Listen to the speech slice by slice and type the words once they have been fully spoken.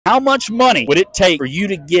How much money would it take for you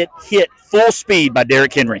to get hit full speed by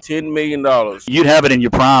Derrick Henry? $10 million. You'd have it in your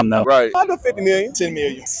prime, though. Right. Under 50 million, 10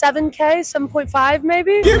 million. 7K, 7.5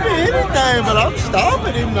 maybe? Give me anything, but I'm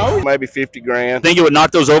stopping him, no. Maybe 50 grand. Think it would knock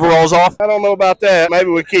those overalls off? I don't know about that. Maybe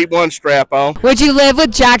we keep one strap on. Would you live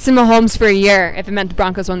with Jackson Mahomes for a year if it meant the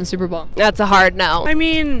Broncos won the Super Bowl? That's a hard no. I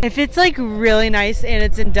mean, if it's like really nice and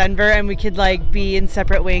it's in Denver and we could like be in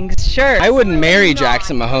separate wings, sure. I wouldn't marry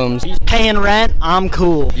Jackson Mahomes. He's paying rent, I'm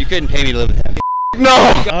cool. You couldn't pay me to live with him. No!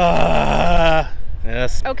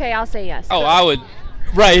 Yes. Okay, I'll say yes. Oh, I would.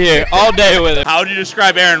 Right here, all day with him. How would you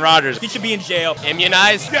describe Aaron Rodgers? He should be in jail.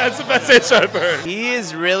 Immunized? Yeah, that's the best answer I've heard. He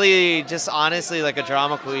is really just honestly like a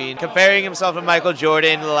drama queen. Comparing himself to Michael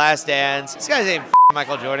Jordan in The Last Dance. This guy's ain't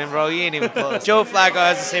Michael Jordan, bro. He ain't even close. Joe Flacco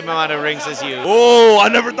has the same amount of rings as you. Oh, I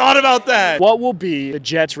never thought about that. What will be the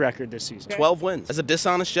Jets' record this season? 12 wins. As a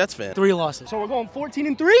dishonest Jets fan. 3 losses. So we're going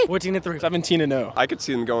 14-3? 14-3. 17-0. I could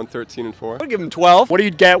see them going 13-4. I'll give them 12. What do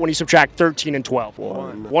you get when you subtract 13 and 12?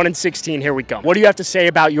 1 and 16, here we go. What do you have to say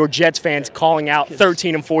about your Jets fans calling out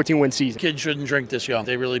 13 and 14 win season? Kids shouldn't drink this young.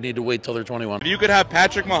 They really need to wait till they're 21. If you could have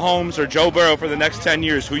Patrick Mahomes or Joe Burrow for the next 10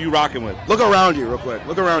 years, who you rocking with? Look around you real quick.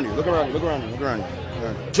 Look around you. Look around you. Look around you. Look around you.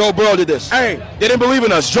 Joe Burrow did this. Hey, they didn't believe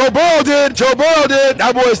in us. Joe Burrow did. Joe Burrow did.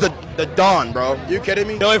 That boy's the Don, bro. You kidding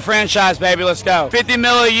me? Philly franchise, baby. Let's go. 50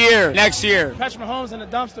 mil a year next year. Patrick Mahomes in the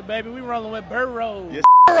dumpster, baby. We rolling with Burrow. Yes.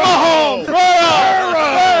 Mahomes!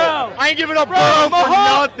 Burrow! I ain't giving up Burrow for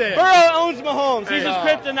nothing. Burrow owns Mahomes. He's his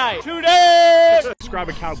kryptonite. 2 days. Describe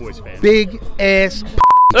a Cowboys fan. Big ass.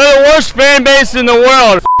 They're the worst fan base in the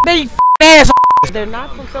world. Big ass. They're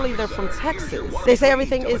not from Philly, they're from Texas. They say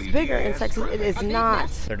everything is bigger in Texas. It is not.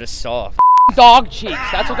 They're just soft. Dog cheeks.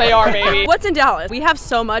 That's what they are, baby. What's in Dallas? We have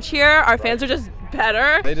so much here. Our fans are just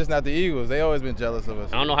better. They just not the Eagles. They always been jealous of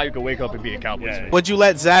us. I don't know how you could wake up and be a Cowboys fan. Would you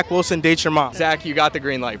let Zach Wilson date your mom? Zach, you got the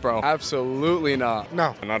green light, bro. Absolutely not.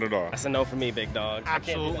 No. Not at all. That's a no for me, big dog.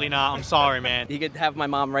 Absolutely not. I'm sorry, man. He could have my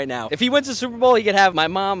mom right now. If he wins the Super Bowl, he could have my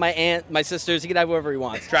mom, my aunt, my sisters. He could have whoever he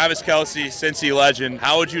wants. Travis Kelce, Cincy legend.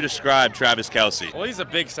 How would you describe Travis Kelce? Well, he's a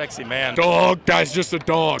big, sexy man. Dog. That's just a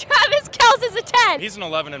dog. Travis Kelce's a 10. He's an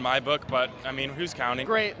 11 in my book, but, I mean, who's counting?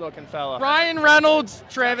 Great looking fella. Ryan Reynolds,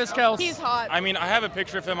 Travis Kelce. He's hot. I mean, I have a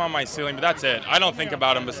picture of him on my ceiling, but that's it. I don't think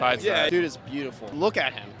about him besides that. Dude is beautiful. Look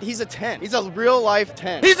at him. He's a 10. He's a real life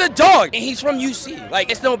 10. He's a dog, and he's from UC. Like,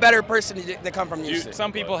 it's no better person to come from UC.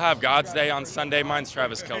 Some people have God's Day on Sunday. Mine's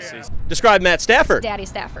Travis Kelce's. Describe Matt Stafford. Daddy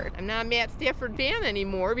Stafford. I'm not a Matt Stafford fan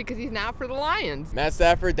anymore because he's not for the Lions. Matt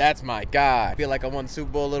Stafford, that's my guy. I feel like I won the Super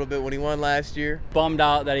Bowl a little bit when he won last year. Bummed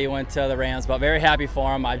out that he went to the Rams, but very happy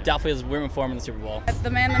for him. I definitely was rooting for him in the Super Bowl. The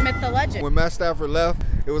man, the myth, the legend. When Matt Stafford left,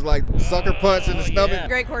 it was like sucker punch in the stomach.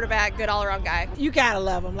 Great quarterback, good all-around guy. You gotta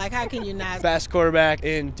love him. Like, how can you not? Best quarterback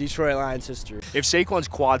in Detroit Lions history. If Saquon's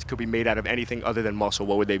quads could be made out of anything other than muscle,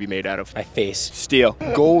 what would they be made out of? My face. Steel.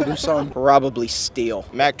 Gold or something. Probably steel.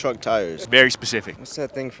 Mack truck tires. Very specific. What's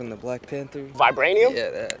that thing from the Black Panther? Vibranium?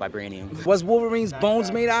 Yeah, that. Vibranium. Was Wolverine's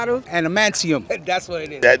bones made out of? Adamantium. That's what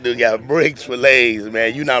it is. That dude got brakes for legs,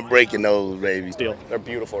 man. You're not breaking those, baby. Steel. They're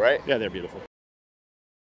beautiful, right? Yeah, they're beautiful.